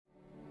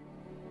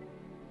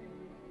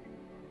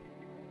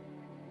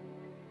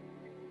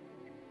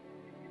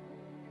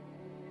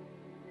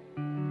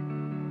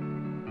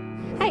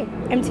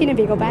I'm Tina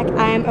Beigelbeck.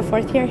 I'm a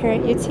fourth year here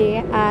at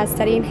UT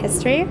studying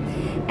history,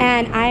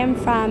 and I am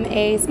from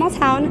a small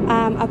town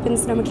up in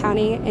Sonoma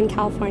County in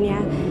California,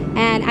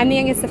 and I'm the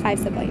youngest of 5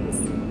 siblings.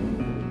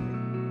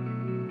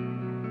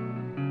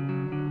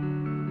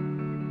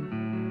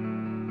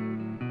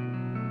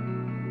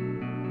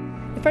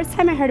 The first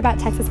time I heard about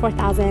Texas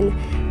 4000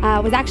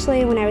 was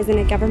actually when I was in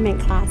a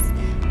government class,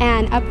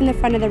 and up in the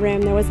front of the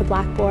room there was a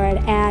blackboard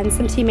and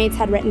some teammates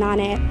had written on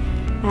it,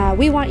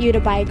 "We want you to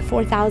bike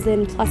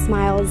 4,000 plus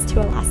miles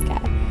to Alaska."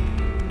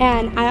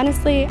 And I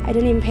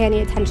didn't even pay any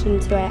attention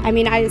to it. I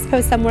mean, I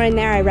suppose somewhere in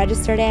there I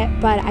registered it,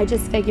 but I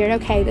just figured,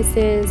 okay, this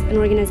is an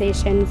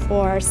organization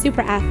for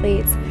super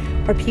athletes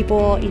or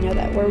people,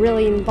 that were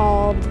really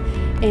involved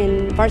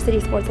in varsity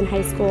sports in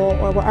high school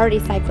or were already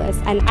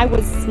cyclists. And I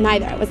was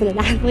neither. I wasn't an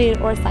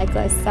athlete or a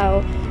cyclist,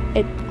 so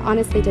it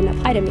honestly didn't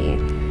apply to me.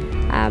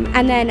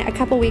 And then a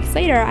couple weeks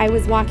later, I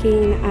was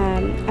walking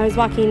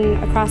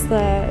across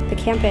the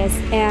campus,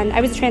 and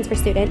I was a transfer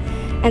student,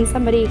 and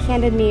somebody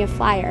handed me a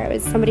flyer. It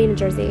was somebody in New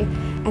Jersey,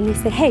 and they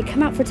said, "Hey,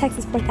 come out for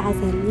Texas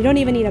 4000. You don't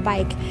even need a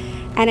bike."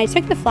 And I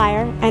took the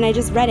flyer, and I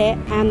just read it,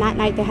 and that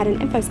night they had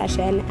an info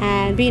session,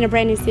 and being a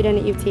brand new student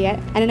at UT,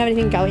 I didn't have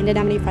anything going, didn't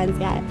have any friends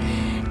yet.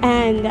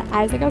 And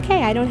I was like,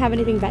 okay, I don't have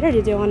anything better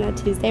to do on a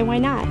Tuesday, why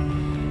not?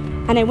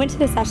 And I went to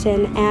the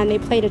session, and they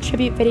played a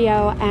tribute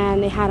video,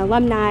 and they had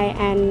alumni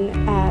and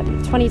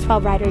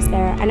 2012 riders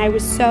there, and I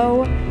was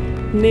so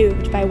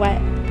moved by what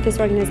this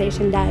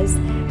organization does.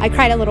 I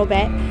cried a little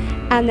bit,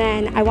 and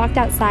then I walked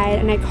outside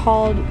and I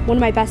called one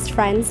of my best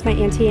friends, my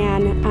Auntie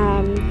Ann,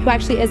 who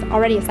actually is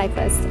already a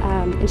cyclist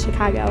in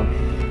Chicago,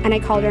 and I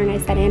called her and I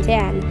said, "Auntie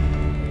Ann,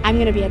 I'm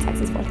going to be a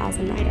Texas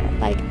 4000 rider."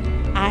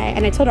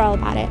 And I told her all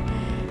about it.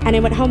 And I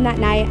went home that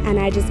night and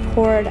I just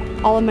poured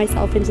all of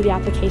myself into the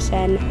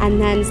application, and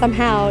then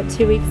somehow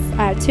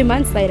 2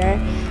 months later,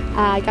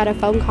 I got a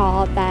phone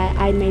call that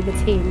I'd made the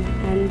team,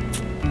 and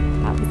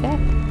that was it.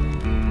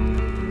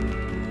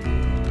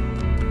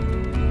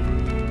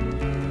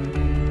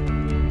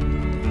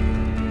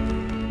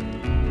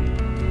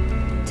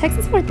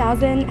 Texas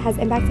 4000 has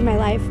impacted my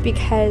life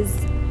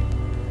because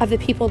of the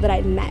people that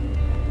I've met.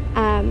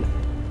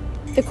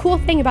 The cool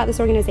thing about this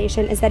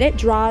organization is that it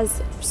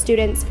draws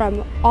students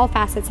from all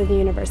facets of the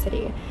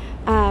university.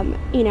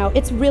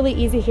 It's really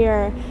easy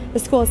here. The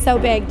school is so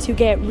big to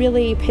get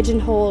really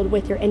pigeonholed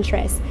with your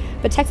interests.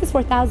 But Texas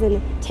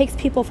 4000 takes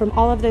people from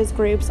all of those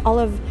groups, all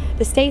of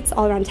the states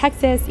all around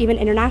Texas, even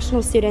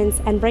international students,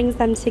 and brings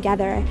them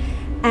together.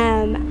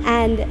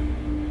 And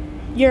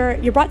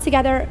you're brought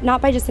together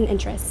not by just an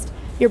interest.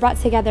 You're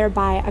brought together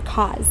by a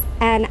cause.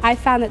 And I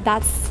found that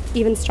that's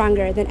even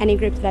stronger than any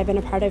group that I've been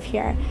a part of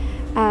here.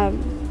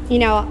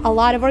 A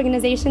lot of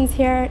organizations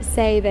here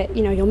say that,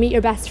 you'll meet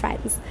your best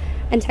friends.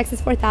 And Texas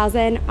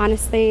 4000,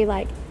 honestly,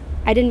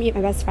 I didn't meet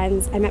my best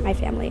friends, I met my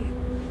family.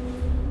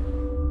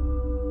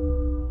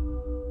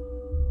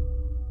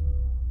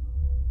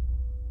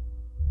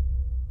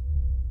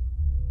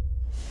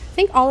 I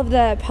think all of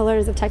the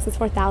pillars of Texas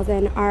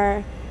 4000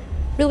 are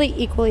really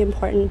equally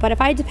important, but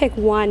if I had to pick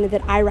one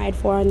that I ride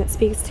for and that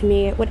speaks to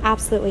me, it would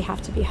absolutely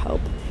have to be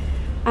hope.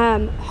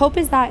 Hope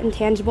is that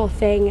intangible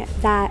thing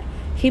that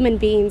human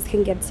beings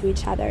can give to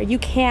each other. You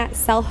can't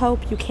sell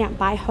hope, you can't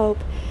buy hope.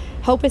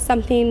 Hope is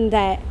something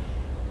that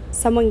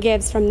someone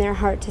gives from their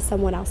heart to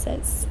someone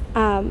else's.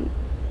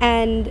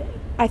 And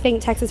I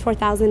think Texas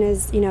 4000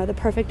 is, the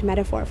perfect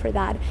metaphor for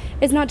that.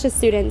 It's not just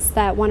students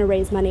that want to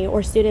raise money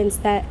or students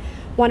that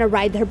want to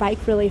ride their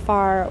bike really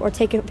far or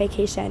take a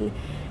vacation.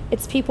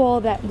 It's people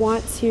that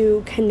want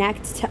to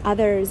connect to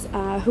others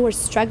who are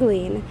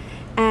struggling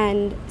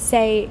and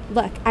say,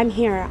 look, I'm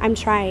here, I'm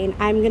trying,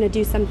 I'm going to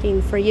do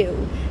something for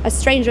you. A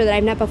stranger that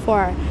I've met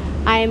before,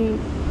 I'm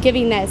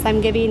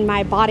giving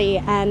my body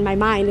and my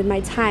mind and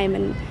my time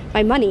and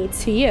my money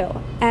to you.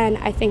 And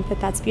I think that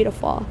that's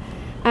beautiful.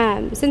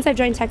 Since I've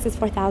joined Texas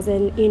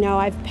 4000,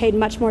 I've paid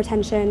much more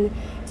attention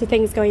to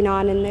things going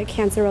on in the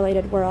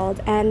cancer-related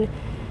world. And,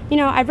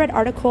 I've read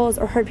articles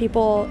or heard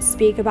people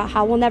speak about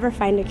how we'll never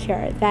find a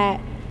cure, that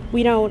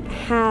we don't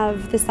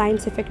have the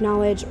scientific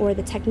knowledge or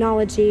the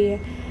technology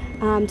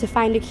to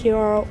find a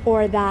cure,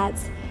 or that,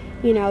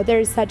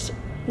 there's such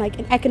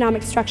an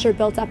economic structure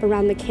built up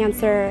around the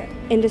cancer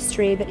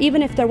industry that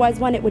even if there was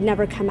one, it would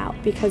never come out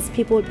because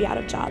people would be out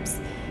of jobs.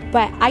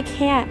 But I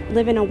can't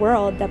live in a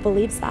world that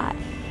believes that.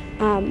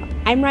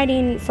 I'm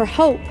writing for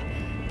hope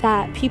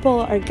that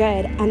people are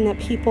good and that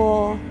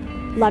people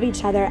love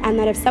each other, and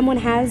that if someone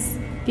has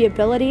the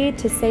ability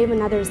to save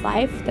another's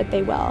life, that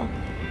they will.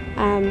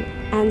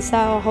 And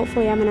so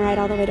hopefully I'm going to ride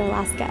all the way to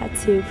Alaska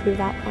to prove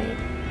that point.